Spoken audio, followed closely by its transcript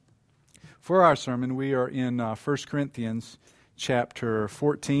For our sermon, we are in 1 Corinthians chapter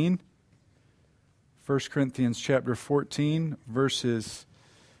 14. 1 Corinthians chapter 14, verses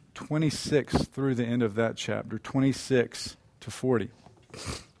 26 through the end of that chapter, 26 to 40.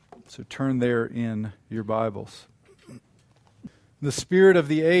 So turn there in your Bibles. The spirit of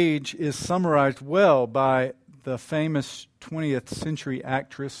the age is summarized well by the famous 20th century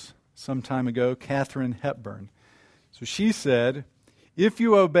actress some time ago, Katharine Hepburn. So she said, "If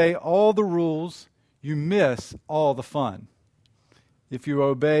you obey all the rules, you miss all the fun. If you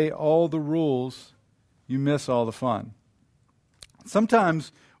obey all the rules, you miss all the fun."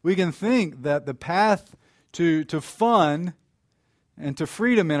 Sometimes we can think that the path to fun and to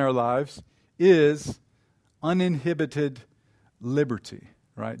freedom in our lives is uninhibited liberty,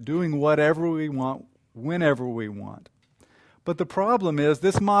 right? Doing whatever we want, whenever we want. But the problem is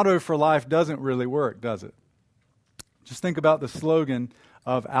this motto for life doesn't really work, does it? Just think about the slogan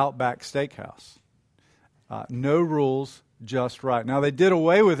of Outback Steakhouse. No rules, just right. Now, they did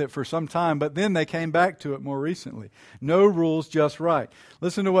away with it for some time, but then they came back to it more recently. No rules, just right.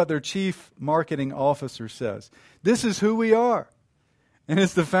 Listen to what their chief marketing officer says. "This is who we are, and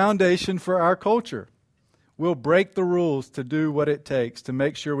it's the foundation for our culture. We'll break the rules to do what it takes to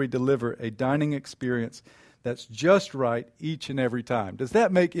make sure we deliver a dining experience that's just right each and every time." Does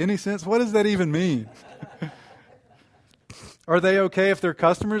that make any sense? What does that even mean? Are they okay if their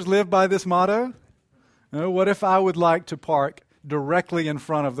customers live by this motto? No, what if I would like to park directly in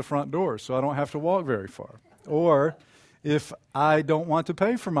front of the front door so I don't have to walk very far? Or if I don't want to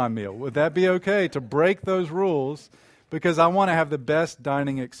pay for my meal, would that be okay to break those rules because I want to have the best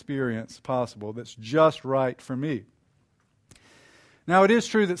dining experience possible that's just right for me? Now, it is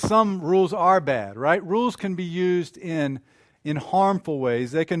true that some rules are bad, right? Rules can be used in harmful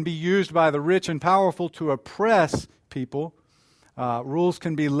ways. They can be used by the rich and powerful to oppress people. Rules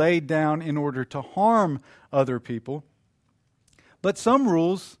can be laid down in order to harm other people. But some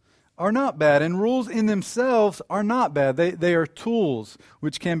rules are not bad, and rules in themselves are not bad. They are tools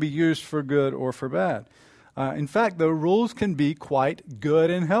which can be used for good or for bad. In fact, the rules can be quite good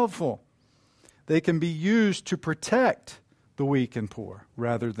and helpful. They can be used to protect the weak and poor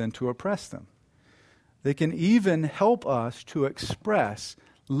rather than to oppress them. They can even help us to express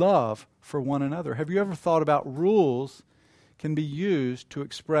love for one another. Have you ever thought about rules can be used to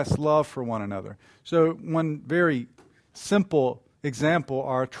express love for one another? So one very simple example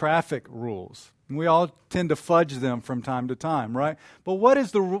are traffic rules. And we all tend to fudge them from time to time, right? But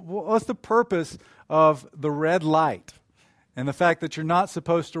what's the purpose of the red light and the fact that you're not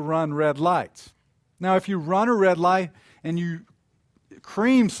supposed to run red lights? Now, if you run a red light and you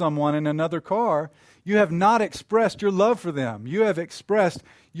cream someone in another car, you have not expressed your love for them. You have expressed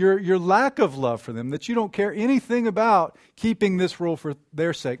your lack of love for them, that you don't care anything about keeping this rule for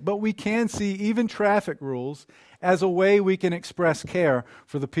their sake. But we can see even traffic rules as a way we can express care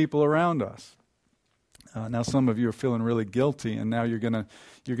for the people around us. Now, some of you are feeling really guilty, and now you're gonna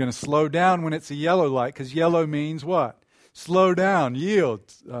slow down when it's a yellow light, because yellow means what? Slow down,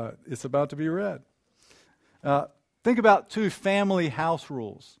 yield. It's about to be red. Think about two family house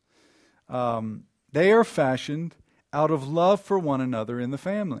rules. They are fashioned out of love for one another in the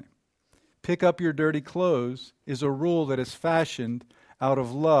family. Pick up your dirty clothes is a rule that is fashioned out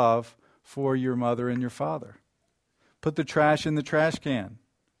of love for your mother and your father. Put the trash in the trash can.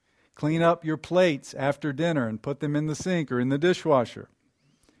 Clean up your plates after dinner and put them in the sink or in the dishwasher.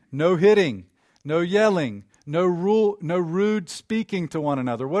 No hitting, no yelling, no rude speaking to one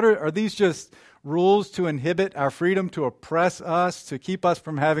another. Are these just rules to inhibit our freedom, to oppress us, to keep us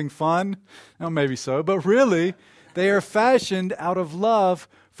from having fun? No, maybe so, but really, they are fashioned out of love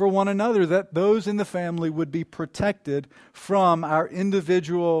for one another, that those in the family would be protected from our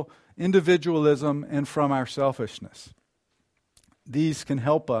individualism and from our selfishness. These can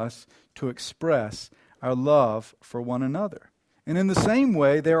help us to express our love for one another. And in the same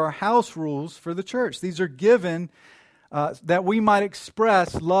way, there are house rules for the church. These are given that we might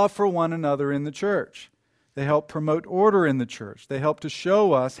express love for one another in the church. They help promote order in the church. They help to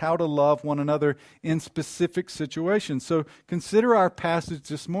show us how to love one another in specific situations. So consider our passage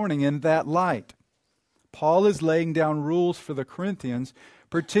this morning in that light. Paul is laying down rules for the Corinthians,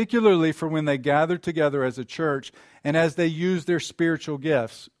 particularly for when they gather together as a church and as they use their spiritual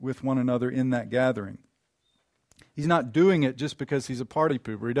gifts with one another in that gathering. He's not doing it just because he's a party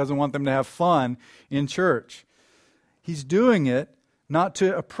pooper. He doesn't want them to have fun in church. He's doing it not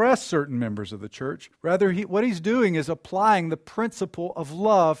to oppress certain members of the church. Rather, what he's doing is applying the principle of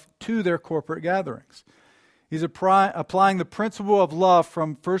love to their corporate gatherings. He's applying the principle of love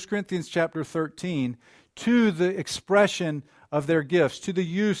from 1 Corinthians chapter 13 to the expression of their gifts, to the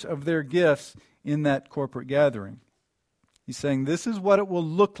use of their gifts in that corporate gathering. He's saying this is what it will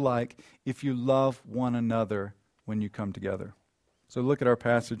look like if you love one another when you come together. So look at our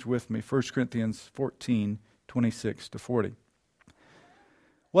passage with me, 1 Corinthians 14, 26 to 40.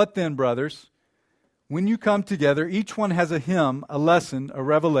 What then, brothers? When you come together, each one has a hymn, a lesson, a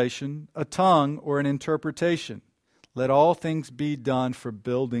revelation, a tongue, or an interpretation. Let all things be done for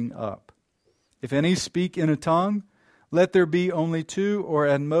building up. If any speak in a tongue, let there be only 2 or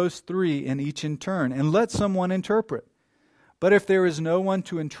at most 3 in each in turn, and let someone interpret. But if there is no one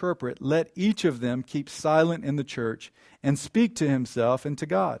to interpret, let each of them keep silent in the church and speak to himself and to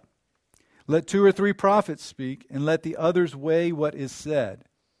God. Let 2 or 3 prophets speak, and let the others weigh what is said.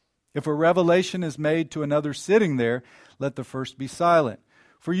 If a revelation is made to another sitting there, let the first be silent.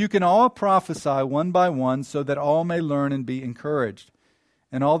 For you can all prophesy one by one, so that all may learn and be encouraged.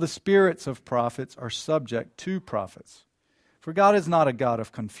 And all the spirits of prophets are subject to prophets. For God is not a God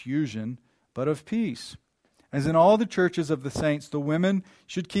of confusion, but of peace. As in all the churches of the saints, the women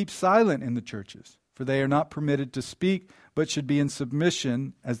should keep silent in the churches, for they are not permitted to speak, but should be in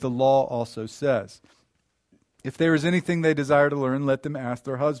submission, as the law also says. If there is anything they desire to learn, let them ask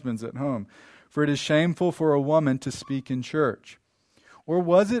their husbands at home, for it is shameful for a woman to speak in church. Or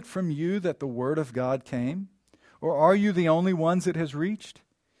was it from you that the word of God came? Or are you the only ones it has reached?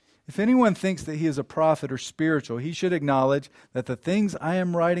 If anyone thinks that he is a prophet or spiritual, he should acknowledge that the things I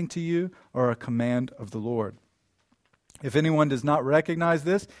am writing to you are a command of the Lord. If anyone does not recognize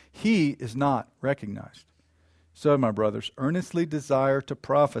this, he is not recognized. So, my brothers, earnestly desire to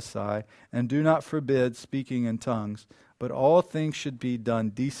prophesy, and do not forbid speaking in tongues, but all things should be done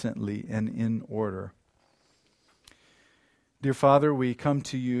decently and in order. Dear Father, we come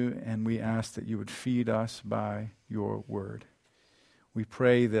to you and we ask that you would feed us by your word. We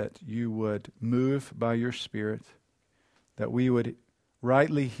pray that you would move by your Spirit, that we would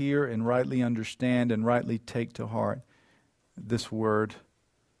rightly hear and rightly understand and rightly take to heart this word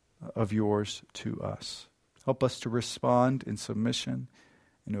of yours to us. Help us to respond in submission,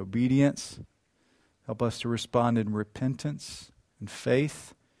 in obedience. Help us to respond in repentance and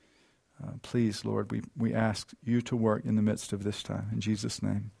faith. Please, Lord, we ask you to work in the midst of this time. In Jesus'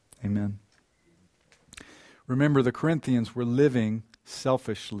 name, amen. Remember, the Corinthians were living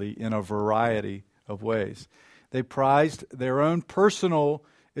selfishly in a variety of ways. They prized their own personal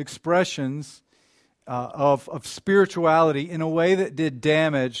expressions of spirituality in a way that did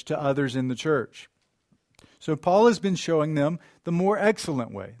damage to others in the church. So Paul has been showing them the more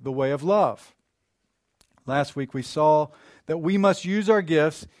excellent way, the way of love. Last week we saw that we must use our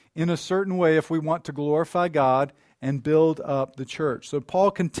gifts in a certain way if we want to glorify God and build up the church. So Paul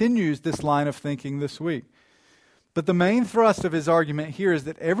continues this line of thinking this week. But the main thrust of his argument here is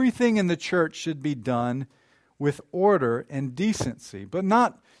that everything in the church should be done with order and decency, but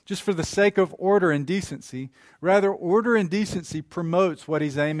not just for the sake of order and decency. Rather, order and decency promotes what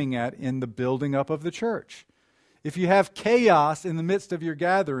he's aiming at in the building up of the church. If you have chaos in the midst of your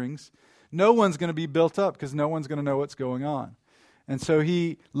gatherings, no one's going to be built up because no one's going to know what's going on. And so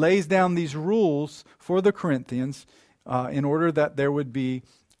he lays down these rules for the Corinthians in order that there would be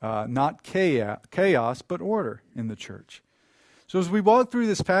not chaos, but order in the church. So as we walk through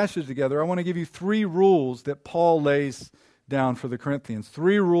this passage together, I want to give you 3 rules that Paul lays down for the Corinthians.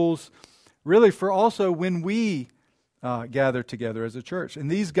 3 rules really for also when we gather together as a church.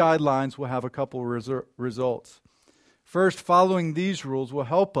 And these guidelines will have a couple results. First, following these rules will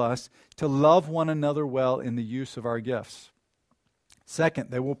help us to love one another well in the use of our gifts. Second,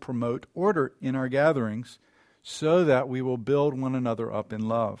 they will promote order in our gatherings so that we will build one another up in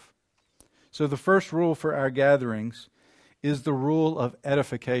love. So the first rule for our gatherings is the rule of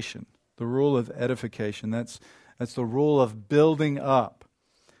edification. The rule of edification. That's the rule of building up.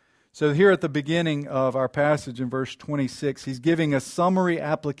 So here at the beginning of our passage in verse 26, he's giving a summary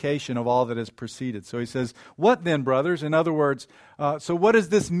application of all that has preceded. So he says, what then, brothers? In other words, so what does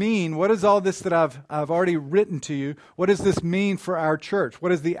this mean? What is all this that I've already written to you? What does this mean for our church?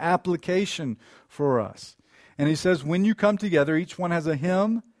 What is the application for us? And he says, when you come together, each one has a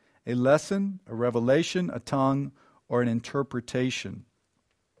hymn, a lesson, a revelation, a tongue, or an interpretation.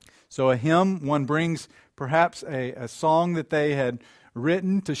 So a hymn, one brings perhaps a song that they had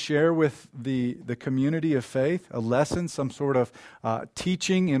written to share with the community of faith, a lesson, some sort of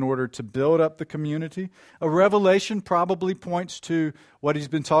teaching in order to build up the community. A revelation probably points to what he's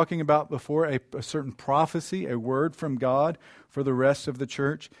been talking about before, a certain prophecy, a word from God for the rest of the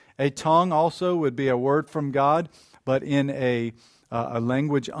church. A tongue also would be a word from God, but in a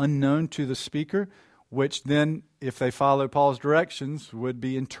language unknown to the speaker, which then, if they follow Paul's directions, would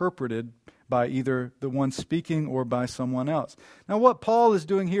be interpreted by either the one speaking or by someone else. Now, what Paul is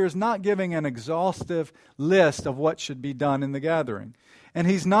doing here is not giving an exhaustive list of what should be done in the gathering. And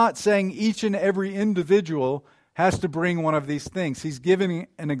he's not saying each and every individual has to bring one of these things. He's giving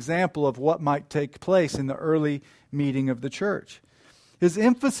an example of what might take place in the early meeting of the church. His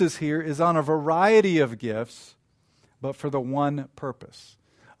emphasis here is on a variety of gifts, but for the one purpose.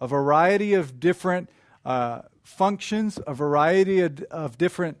 A variety of different functions, a variety of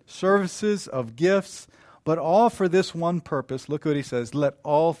different services, of gifts, but all for this one purpose. Look what he says, let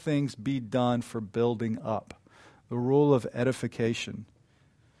all things be done for building up. The rule of edification.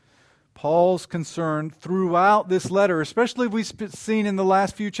 Paul's concern throughout this letter, especially we've seen in the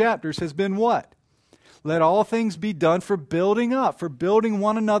last few chapters, has been what? Let all things be done for building up, for building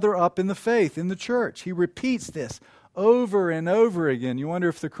one another up in the faith, in the church. He repeats this over and over again. You wonder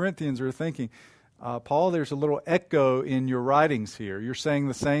if the Corinthians are thinking, Paul, there's a little echo in your writings here. You're saying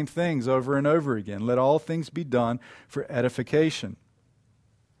the same things over and over again. Let all things be done for edification.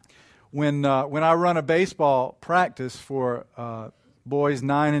 When I run a baseball practice for boys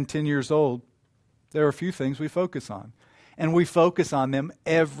 9 and 10 years old, there are a few things we focus on. And we focus on them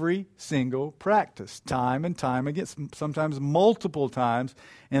every single practice, time and time again, sometimes multiple times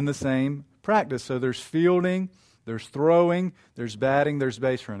in the same practice. So there's fielding, there's throwing, there's batting, there's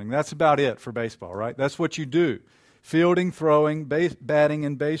base running. That's about it for baseball, right? That's what you do. Fielding, throwing, batting,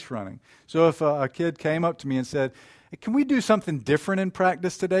 and base running. So if a kid came up to me and said, hey, can we do something different in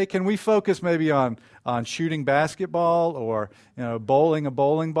practice today? Can we focus maybe on shooting basketball or bowling a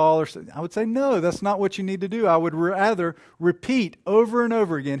bowling ball or something? I would say, no, that's not what you need to do. I would rather repeat over and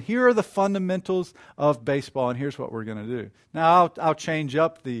over again, here are the fundamentals of baseball, and here's what we're going to do. Now, I'll change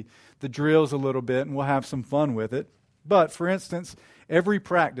up the drills a little bit, and we'll have some fun with it. But, for instance, every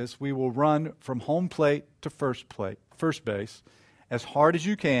practice, we will run from home plate to first base, as hard as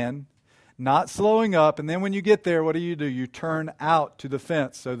you can, not slowing up, and then when you get there, what do? You turn out to the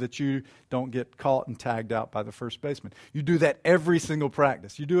fence so that you don't get caught and tagged out by the first baseman. You do that every single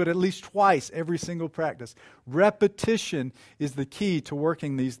practice. You do it at least twice every single practice. Repetition is the key to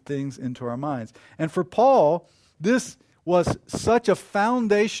working these things into our minds. And for Paul, this was such a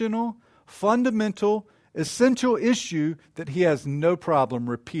foundational, fundamental, essential issue that he has no problem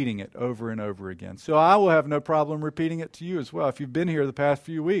repeating it over and over again. So I will have no problem repeating it to you as well. If you've been here the past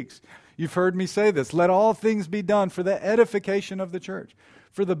few weeks, you've heard me say this. Let all things be done for the edification of the church,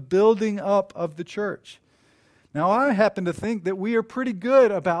 for the building up of the church. Now, I happen to think that we are pretty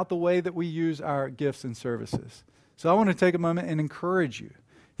good about the way that we use our gifts and services. So I want to take a moment and encourage you.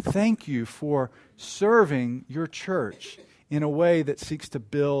 Thank you for serving your church in a way that seeks to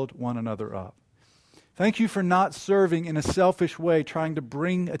build one another up. Thank you for not serving in a selfish way, trying to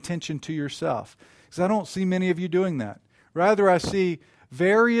bring attention to yourself. Because I don't see many of you doing that. Rather, I see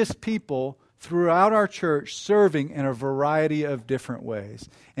various people throughout our church serving in a variety of different ways.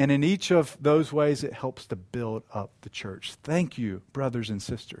 And in each of those ways, it helps to build up the church. Thank you, brothers and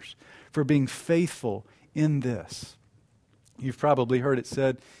sisters, for being faithful in this. You've probably heard it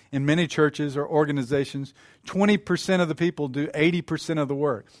said in many churches or organizations, 20% of the people do 80% of the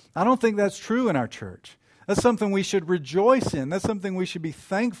work. I don't think that's true in our church. That's something we should rejoice in. That's something we should be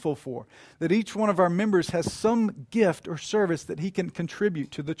thankful for, that each one of our members has some gift or service that he can contribute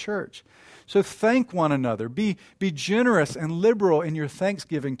to the church. So thank one another. Be generous and liberal in your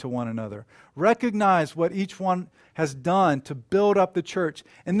thanksgiving to one another. Recognize what each one has done to build up the church,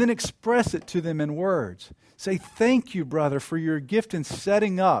 and then express it to them in words. Say, thank you, brother, for your gift in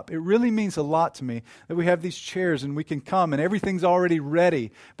setting up. It really means a lot to me that we have these chairs and we can come and everything's already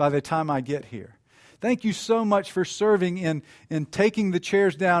ready by the time I get here. Thank you so much for serving in taking the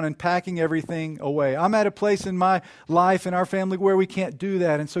chairs down and packing everything away. I'm at a place in my life and our family where we can't do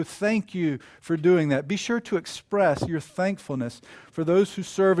that, and so thank you for doing that. Be sure to express your thankfulness for those who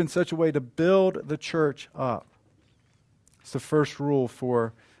serve in such a way to build the church up. It's the first rule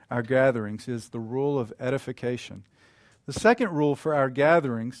for our gatherings, is the rule of edification. The second rule for our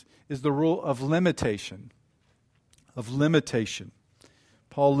gatherings is the rule of limitation.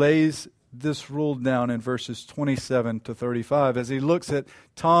 Paul lays this rule down in verses 27 to 35 as he looks at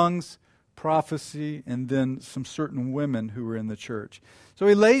tongues, prophecy, and then some certain women who were in the church. So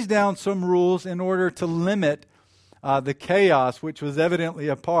he lays down some rules in order to limit the chaos which was evidently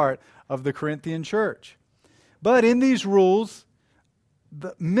a part of the Corinthian church. But in these rules,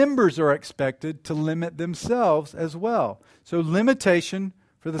 the members are expected to limit themselves as well. So limitation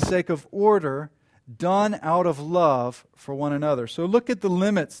for the sake of order, done out of love for one another. So look at the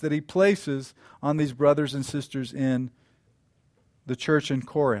limits that he places on these brothers and sisters in the church in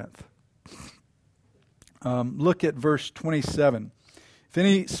Corinth. Look at verse 27. If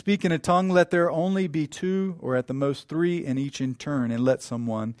any speak in a tongue, let there only be 2 or at the most 3, and each in turn, and let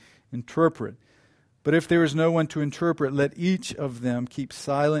someone interpret. But if there is no one to interpret, let each of them keep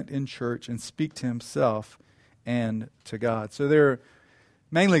silent in church and speak to himself and to God. So there are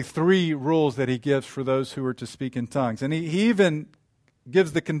mainly 3 rules that he gives for those who are to speak in tongues. And he even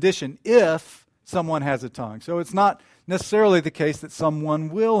gives the condition if someone has a tongue. So it's not necessarily the case that someone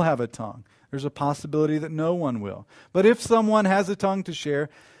will have a tongue. There's a possibility that no one will. But if someone has a tongue to share,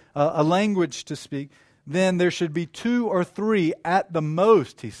 a language to speak, then there should be 2 or 3 at the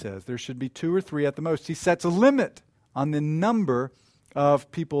most, he says. There should be 2 or 3 at the most. He sets a limit on the number of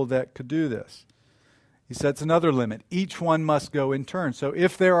people that could do this. He sets another limit. Each one must go in turn. So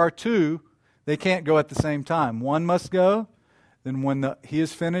if there are 2, they can't go at the same time. One must go, then when he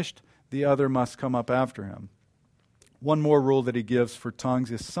is finished, the other must come up after him. One more rule that he gives for tongues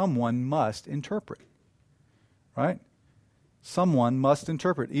is someone must interpret. Right? Someone must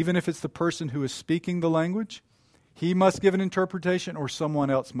interpret. Even if it's the person who is speaking the language, he must give an interpretation, or someone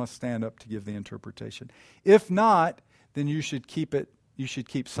else must stand up to give the interpretation. If not, then you should keep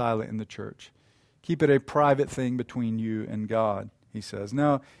silent in the church. Keep it a private thing between you and God, he says.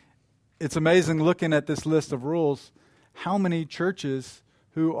 Now, it's amazing looking at this list of rules, how many churches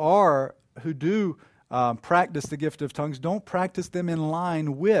who do practice the gift of tongues don't practice them in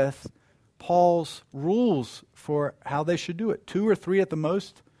line with Paul's rules for how they should do it. 2 or 3 at the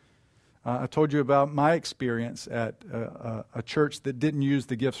most. I told you about my experience at a church that didn't use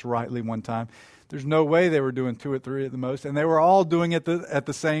the gifts rightly one time. There's no way they were doing 2 or 3 at the most, and they were all doing it at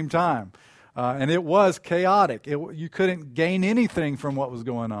the same time. And it was chaotic. You couldn't gain anything from what was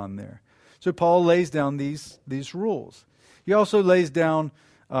going on there. So Paul lays down these rules. He also lays down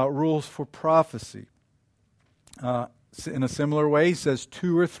rules for prophecy. In a similar way, he says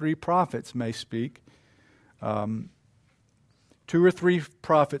 2 or 3 prophets may speak. 2 or 3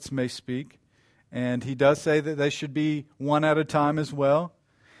 prophets may speak. And he does say that they should be 1 at a time as well.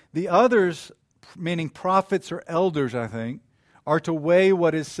 The others, meaning prophets or elders, I think, are to weigh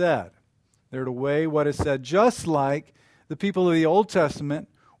what is said. They're to weigh what is said, just like the people of the Old Testament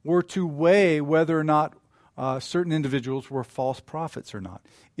were to weigh whether or not certain individuals were false prophets or not.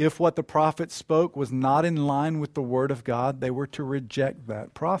 If what the prophet spoke was not in line with the Word of God, they were to reject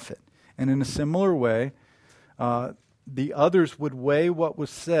that prophet. And in a similar way, the others would weigh what was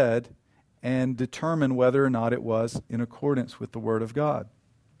said and determine whether or not it was in accordance with the Word of God.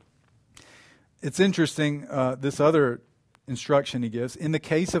 It's interesting, this other instruction he gives. In the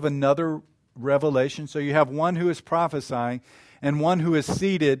case of another revelation, so you have one who is prophesying and one who is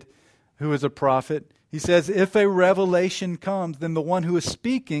seated, who is a prophet. He says, if a revelation comes, then the one who is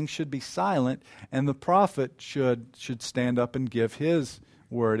speaking should be silent, and the prophet should stand up and give his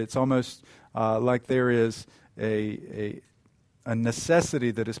word. It's almost like there is a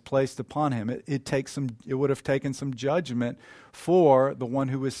necessity that is placed upon him. It would have taken some judgment for the one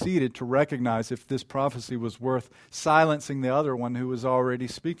who was seated to recognize if this prophecy was worth silencing the other one who was already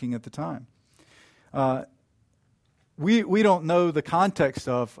speaking at the time. We don't know the context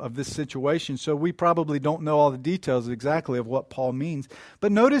of this situation, so we probably don't know all the details exactly of what Paul means.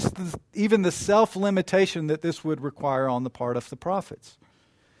 But notice even the self-limitation that this would require on the part of the prophets.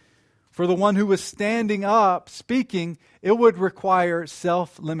 For the one who was standing up, speaking, it would require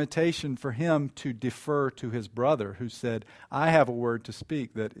self-limitation for him to defer to his brother who said, I have a word to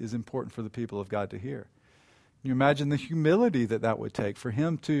speak that is important for the people of God to hear. Can you imagine the humility that would take for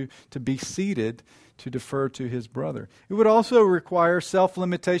him to be seated to defer to his brother? It would also require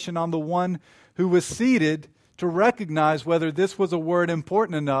self-limitation on the one who was seated to recognize whether this was a word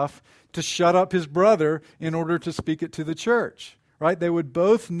important enough to shut up his brother in order to speak it to the church. Right? They would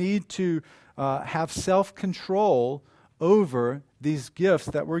both need to have self-control over these gifts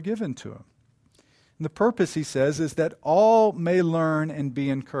that were given to them. And the purpose, he says, is that all may learn and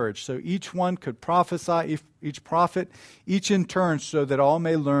be encouraged. So each one could prophesy, each prophet, each in turn, so that all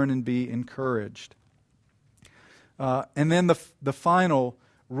may learn and be encouraged. And then the final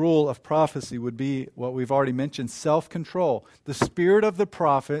rule of prophecy would be what we've already mentioned, self-control. The spirit of the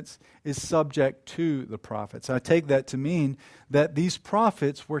prophets is subject to the prophets. I take that to mean that these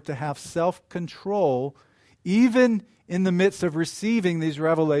prophets were to have self-control even in the midst of receiving these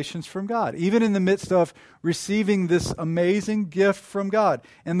revelations from God, even in the midst of receiving this amazing gift from God.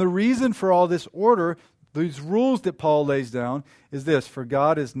 And the reason for all this order, these rules that Paul lays down, is this: for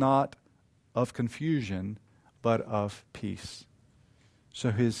God is not of confusion, but of peace.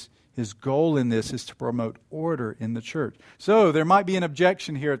 So his goal in this is to promote order in the church. So there might be an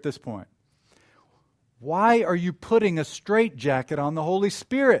objection here at this point. Why are you putting a straitjacket on the Holy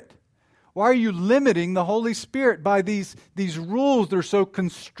Spirit? Why are you limiting the Holy Spirit by these rules that are so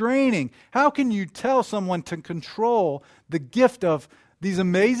constraining? How can you tell someone to control the gift of these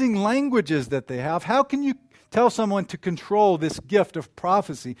amazing languages that they have? How can you tell someone to control this gift of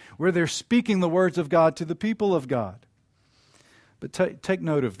prophecy where they're speaking the words of God to the people of God? But take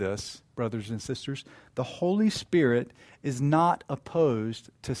note of this, brothers and sisters. The Holy Spirit is not opposed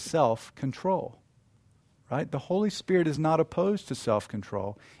to self-control. Right? The Holy Spirit is not opposed to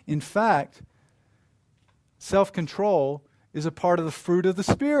self-control. In fact, self-control is a part of the fruit of the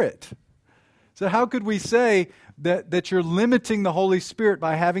Spirit. So how could we say that you're limiting the Holy Spirit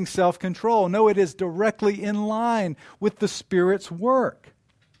by having self-control? No, it is directly in line with the Spirit's work.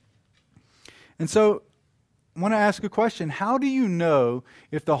 And so I want to ask a question. How do you know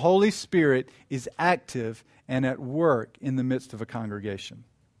if the Holy Spirit is active and at work in the midst of a congregation?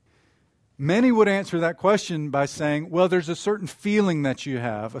 Many would answer that question by saying, well, there's a certain feeling that you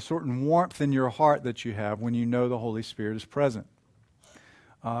have, a certain warmth in your heart that you have when you know the Holy Spirit is present.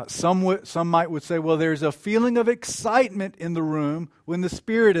 Some might say, well, there's a feeling of excitement in the room when the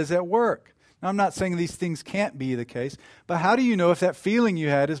Spirit is at work. Now, I'm not saying these things can't be the case, but how do you know if that feeling you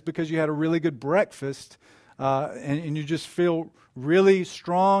had is because you had a really good breakfast and you just feel really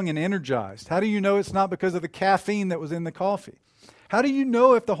strong and energized? How do you know it's not because of the caffeine that was in the coffee? How do you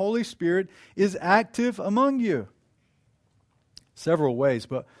know if the Holy Spirit is active among you? Several ways,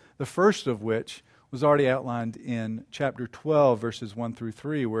 but the first of which was already outlined in chapter 12, verses 1 through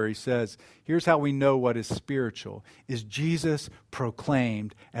 3, where he says, here's how we know what is spiritual. Is Jesus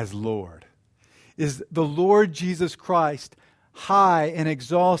proclaimed as Lord? Is the Lord Jesus Christ high and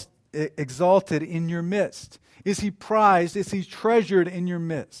exalted in your midst? Is he prized? Is he treasured in your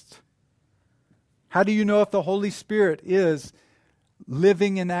midst? How do you know if the Holy Spirit is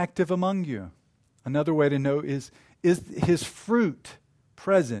living and active among you? Another way to know is his fruit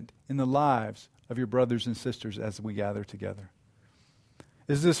present in the lives of your brothers and sisters as we gather together?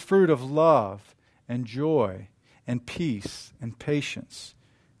 Is this fruit of love and joy and peace and patience,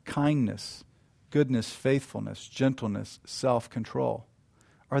 kindness, goodness, faithfulness, gentleness, self-control?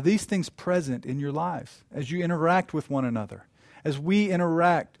 Are these things present in your lives as you interact with one another, as we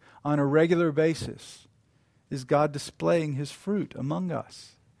interact on a regular basis? Is God displaying his fruit among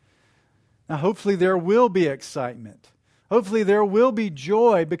us? Now, hopefully there will be excitement. Hopefully there will be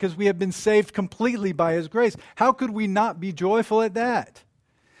joy because we have been saved completely by his grace. How could we not be joyful at that?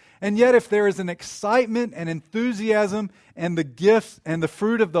 And yet if there is an excitement and enthusiasm and the gifts and the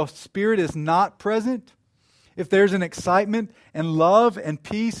fruit of the Spirit is not present, if there's an excitement and love and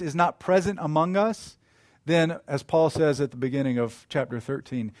peace is not present among us, then as Paul says at the beginning of chapter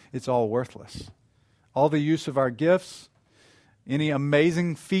 13, it's all worthless. All the use of our gifts, any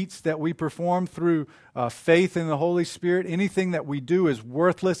amazing feats that we perform through faith in the Holy Spirit, anything that we do is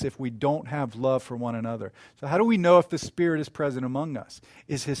worthless if we don't have love for one another. So how do we know if the Spirit is present among us?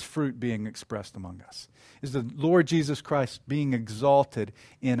 Is his fruit being expressed among us? Is the Lord Jesus Christ being exalted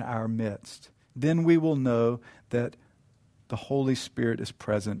in our midst? Then we will know that the Holy Spirit is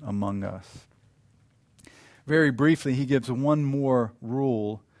present among us. Very briefly, he gives one more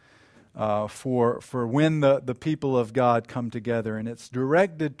rule for when the people of God come together. And it's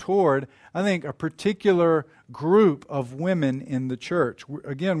directed toward, I think, a particular group of women in the church.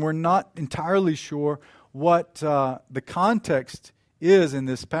 Again, we're not entirely sure what the context is in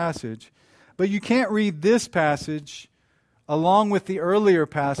this passage, but you can't read this passage along with the earlier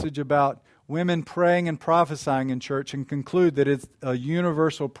passage about women praying and prophesying in church and conclude that it's a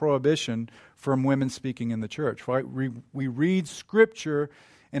universal prohibition from women speaking in the church. Right? We read Scripture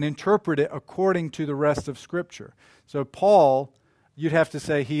and interpret it according to the rest of Scripture. So Paul, you'd have to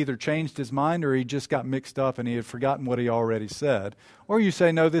say he either changed his mind or he just got mixed up and he had forgotten what he already said. Or you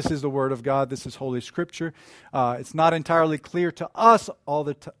say, no, this is the Word of God, this is Holy Scripture. It's not entirely clear to us all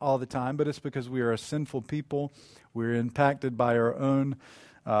the time, but it's because we are a sinful people. We're impacted by our own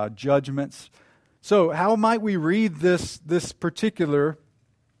judgments. So how might we read this particular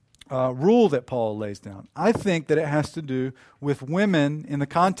rule that Paul lays down? I think that it has to do with women in the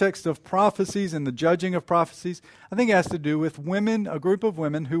context of prophecies and the judging of prophecies. I think it has to do with women, a group of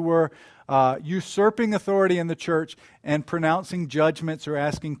women who were usurping authority in the church and pronouncing judgments or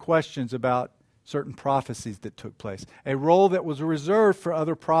asking questions about certain prophecies that took place. A role that was reserved for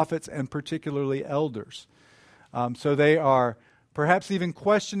other prophets and particularly elders. So they are perhaps even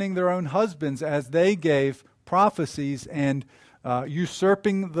questioning their own husbands as they gave prophecies and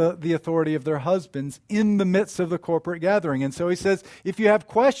usurping the authority of their husbands in the midst of the corporate gathering. And so he says, if you have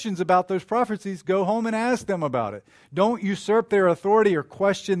questions about those prophecies, go home and ask them about it. Don't usurp their authority or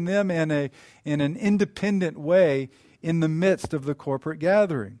question them in an independent way in the midst of the corporate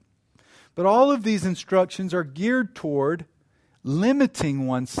gathering. But all of these instructions are geared toward limiting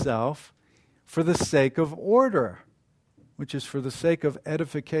oneself for the sake of order, which is for the sake of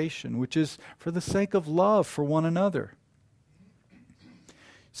edification, which is for the sake of love for one another.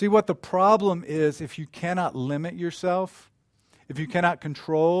 See, what the problem is, if you cannot limit yourself, if you cannot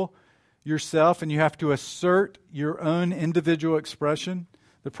control yourself and you have to assert your own individual expression,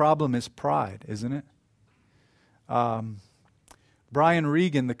 the problem is pride, isn't it? Brian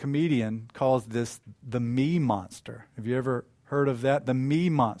Regan, the comedian, calls this the me monster. Have you ever heard of that? The me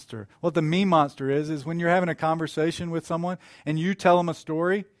monster. What the me monster is when you're having a conversation with someone and you tell them a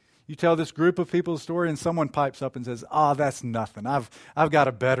story, you tell this group of people a story and someone pipes up and says, that's nothing. I've got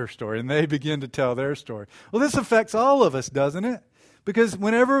a better story. And they begin to tell their story. Well, this affects all of us, doesn't it? Because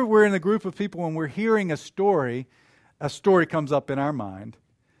whenever we're in a group of people and we're hearing a story comes up in our mind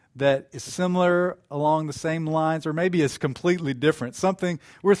that is similar along the same lines, or maybe is completely different. Something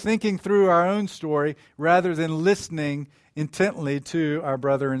we're thinking through our own story rather than listening intently to our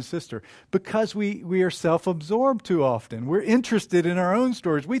brother and sister. Because we are self-absorbed too often. We're interested in our own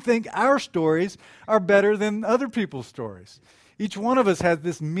stories. We think our stories are better than other people's stories. Each one of us has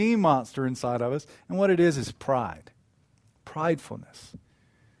this me monster inside of us, and what it is pride. Pridefulness.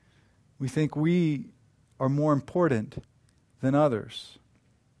 We think we are more important than others.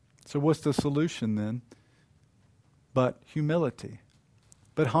 So what's the solution then? But humility.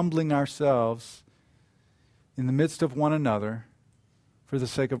 But humbling ourselves in the midst of one another for the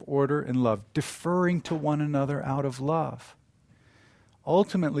sake of order and love. Deferring to one another out of love.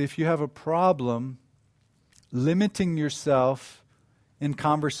 Ultimately, if you have a problem limiting yourself in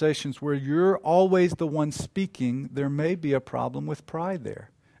conversations where you're always the one speaking, there may be a problem with pride there.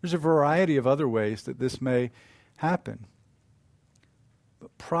 There's a variety of other ways that this may happen.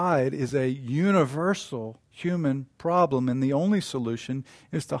 But pride is a universal human problem, and the only solution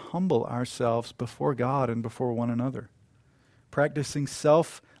is to humble ourselves before God and before one another. Practicing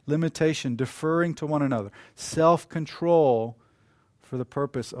self-limitation, deferring to one another, self-control for the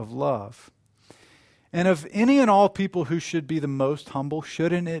purpose of love. And of any and all people who should be the most humble,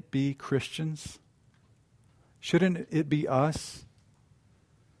 shouldn't it be Christians? Shouldn't it be us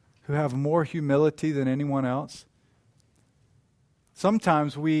who have more humility than anyone else?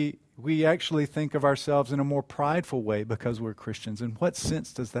 Sometimes we actually think of ourselves in a more prideful way because we're Christians. And what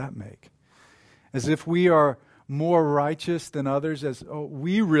sense does that make? As if we are more righteous than others,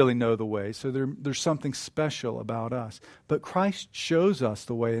 we really know the way, so there's something special about us. But Christ shows us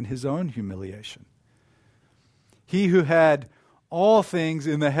the way in his own humiliation. He who had all things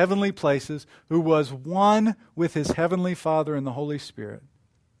in the heavenly places, who was one with his heavenly Father and the Holy Spirit,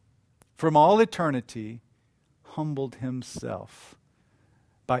 from all eternity humbled himself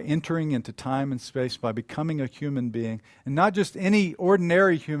by entering into time and space, by becoming a human being, and not just any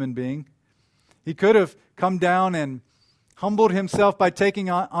ordinary human being. He could have come down and humbled himself by taking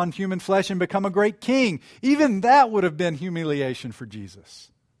on human flesh and become a great king. Even that would have been humiliation for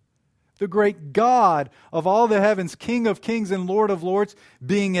Jesus. The great God of all the heavens, King of kings and Lord of lords,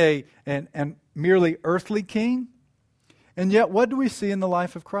 being a merely earthly king. And yet, what do we see in the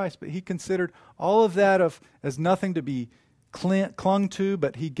life of Christ? But he considered all of that as nothing to be clung to,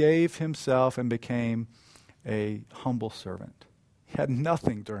 but he gave himself and became a humble servant. He had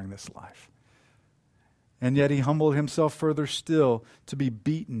nothing during this life. And yet he humbled himself further still to be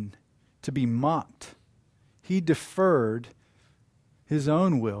beaten, to be mocked. He deferred his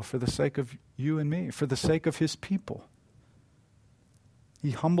own will for the sake of you and me, for the sake of his people.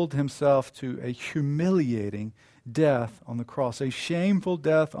 He humbled himself to a humiliating death on the cross, a shameful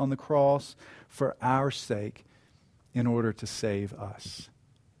death on the cross for our sake, in order to save us.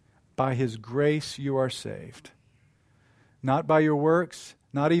 By his grace you are saved. Not by your works,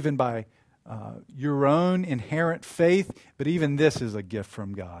 not even by your own inherent faith, but even this is a gift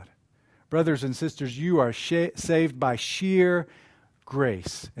from God. Brothers and sisters, you are saved by sheer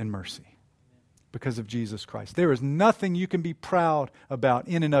grace and mercy because of Jesus Christ. There is nothing you can be proud about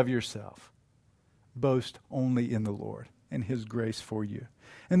in and of yourself. Boast only in the Lord and his grace for you.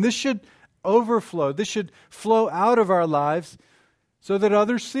 And this should overflow. This should flow out of our lives so that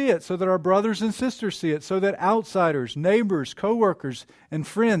others see it, so that our brothers and sisters see it, so that outsiders, neighbors, co-workers, and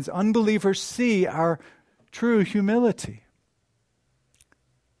friends, unbelievers see our true humility.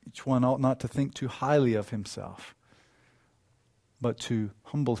 Each one ought not to think too highly of himself, but to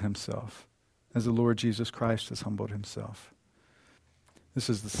humble himself as the Lord Jesus Christ has humbled himself. This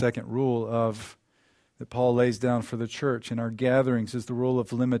is the second rule that Paul lays down for the church in our gatherings, is the rule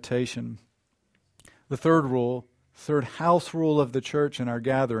of limitation. The third rule, third house rule of the church in our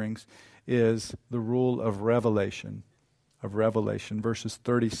gatherings, is the rule of revelation. Verses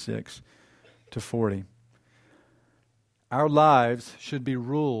 36 to 40. Our lives should be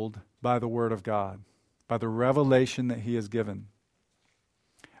ruled by the Word of God, by the revelation that He has given.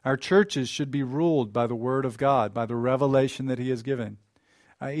 Our churches should be ruled by the Word of God, by the revelation that He has given.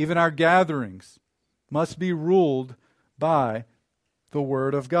 Even our gatherings must be ruled by the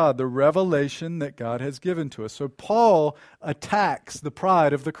Word of God, the revelation that God has given to us. So Paul attacks the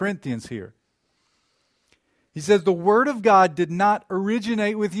pride of the Corinthians here. He says, the Word of God did not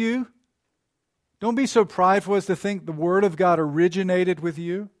originate with you. Don't be so prideful as to think the Word of God originated with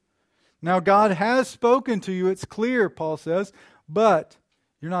you. Now, God has spoken to you, it's clear, Paul says, but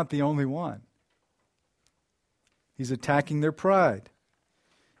you're not the only one. He's attacking their pride.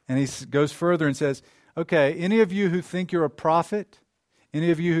 And he goes further and says, okay, any of you who think you're a prophet,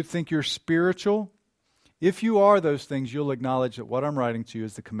 any of you who think you're spiritual, if you are those things, you'll acknowledge that what I'm writing to you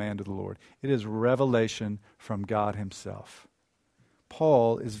is the command of the Lord. It is revelation from God Himself.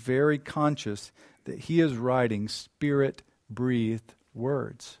 Paul is very conscious that he is writing Spirit-breathed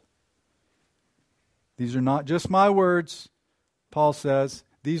words. These are not just my words, Paul says.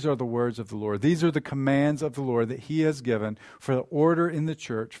 These are the words of the Lord. These are the commands of the Lord that He has given for the order in the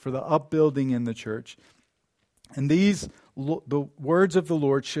church, for the upbuilding in the church. And these, the words of the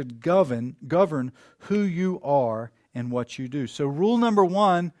Lord should govern who you are and what you do. So rule number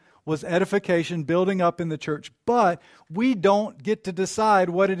 1 was edification, building up in the church. But we don't get to decide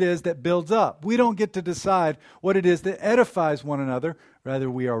what it is that builds up. We don't get to decide what it is that edifies one another. Rather,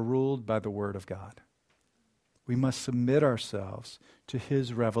 we are ruled by the Word of God. We must submit ourselves to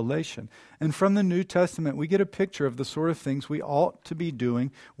His revelation. And from the New Testament, we get a picture of the sort of things we ought to be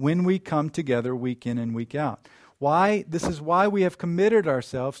doing when we come together week in and week out. Why? This is why we have committed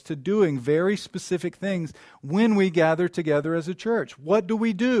ourselves to doing very specific things when we gather together as a church. What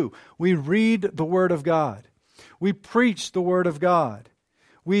do? We read the Word of God. We preach the Word of God.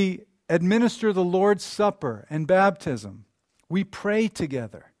 We administer the Lord's Supper and baptism. We pray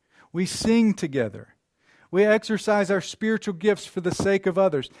together. We sing together. We exercise our spiritual gifts for the sake of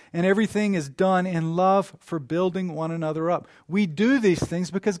others. And everything is done in love for building one another up. We do these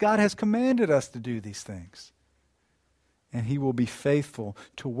things because God has commanded us to do these things. And He will be faithful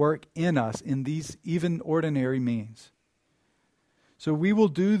to work in us in these even ordinary means. So we will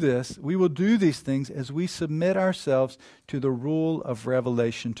do this, we will do these things as we submit ourselves to the rule of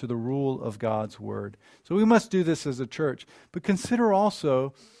revelation, to the rule of God's Word. So we must do this as a church. But consider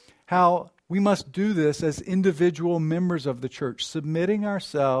also how we must do this as individual members of the church, submitting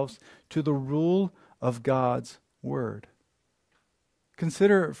ourselves to the rule of God's Word.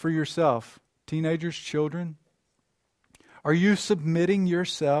 Consider for yourself, teenagers, children, are you submitting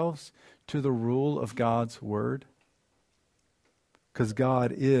yourselves to the rule of God's Word? Because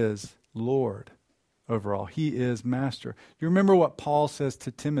God is Lord over all. He is Master. You remember what Paul says to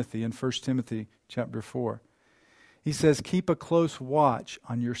Timothy in 1 Timothy chapter 4. He says, keep a close watch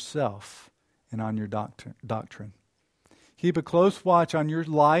on yourself and on your doctrine. Keep a close watch on your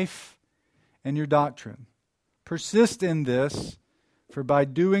life and your doctrine. Persist in this, for by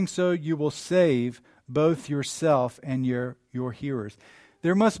doing so you will save both yourself and your hearers.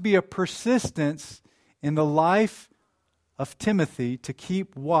 There must be a persistence in the life of Timothy to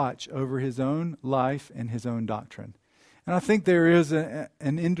keep watch over his own life and his own doctrine. And I think there is an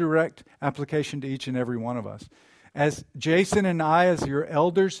indirect application to each and every one of us. As Jason and I, as your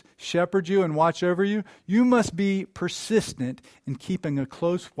elders, shepherd you and watch over you, you must be persistent in keeping a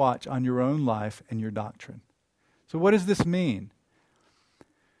close watch on your own life and your doctrine. So what does this mean?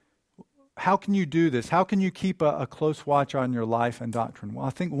 How can you do this? How can you keep a close watch on your life and doctrine? Well,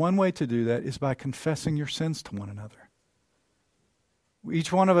 I think one way to do that is by confessing your sins to one another.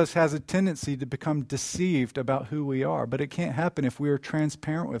 Each one of us has a tendency to become deceived about who we are, but it can't happen if we are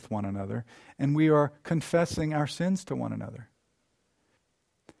transparent with one another and we are confessing our sins to one another.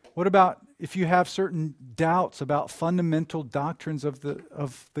 What about if you have certain doubts about fundamental doctrines of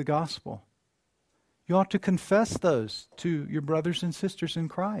the gospel? You ought to confess those to your brothers and sisters in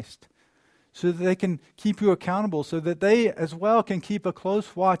Christ so that they can keep you accountable, so that they as well can keep a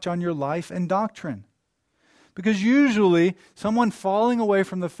close watch on your life and doctrine. Because usually, someone falling away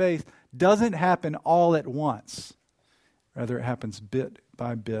from the faith doesn't happen all at once. Rather, it happens bit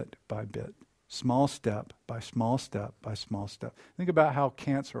by bit by bit. Small step by small step by small step. Think about how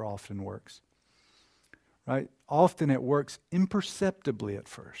cancer often works. Right? Often it works imperceptibly at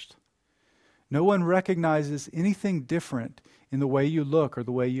first. No one recognizes anything different in the way you look or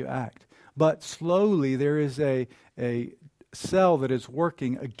the way you act. But slowly there is a cell that is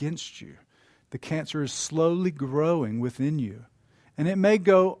working against you. The cancer is slowly growing within you. And it may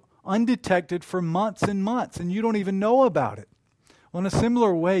go undetected for months and months, and you don't even know about it. Well, in a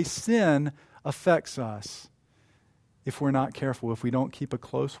similar way, sin affects us if we're not careful, if we don't keep a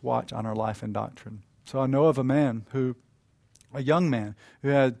close watch on our life and doctrine. So I know of a young man who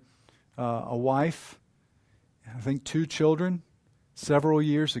had a wife, I think 2 children, several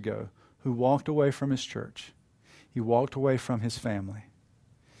years ago, who walked away from his church. He walked away from his family.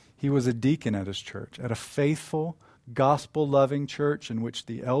 He was a deacon at his church, at a faithful, gospel-loving church in which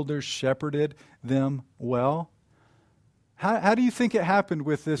the elders shepherded them well. How do you think it happened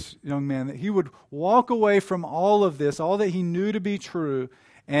with this young man, that he would walk away from all of this, all that he knew to be true,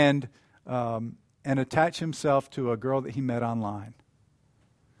 and attach himself to a girl that he met online?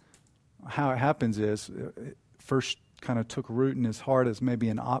 How it happens is, it first kind of took root in his heart as maybe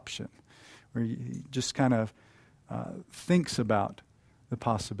an option, where he just kind of thinks about the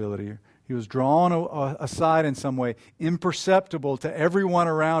possibility. He was drawn aside in some way, imperceptible to everyone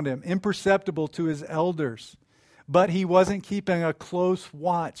around him, imperceptible to his elders. But he wasn't keeping a close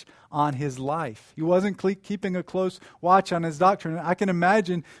watch on his life. He wasn't keeping a close watch on his doctrine. I can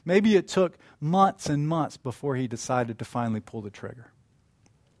imagine maybe it took months and months before he decided to finally pull the trigger.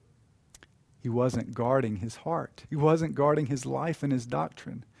 He wasn't guarding his heart. He wasn't guarding his life and his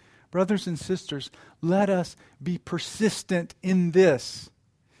doctrine. Brothers and sisters, let us be persistent in this,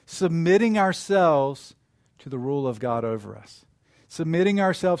 submitting ourselves to the rule of God over us, submitting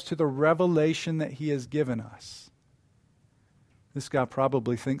ourselves to the revelation that He has given us. This guy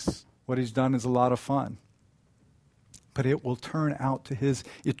probably thinks what he's done is a lot of fun, but it will turn out to his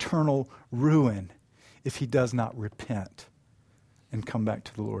eternal ruin if he does not repent and come back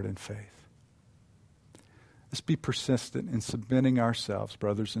to the Lord in faith. Let's be persistent in submitting ourselves,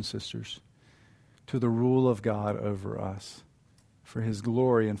 brothers and sisters, to the rule of God over us, for His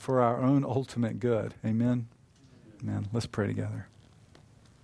glory and for our own ultimate good. Amen? Amen. Let's pray together.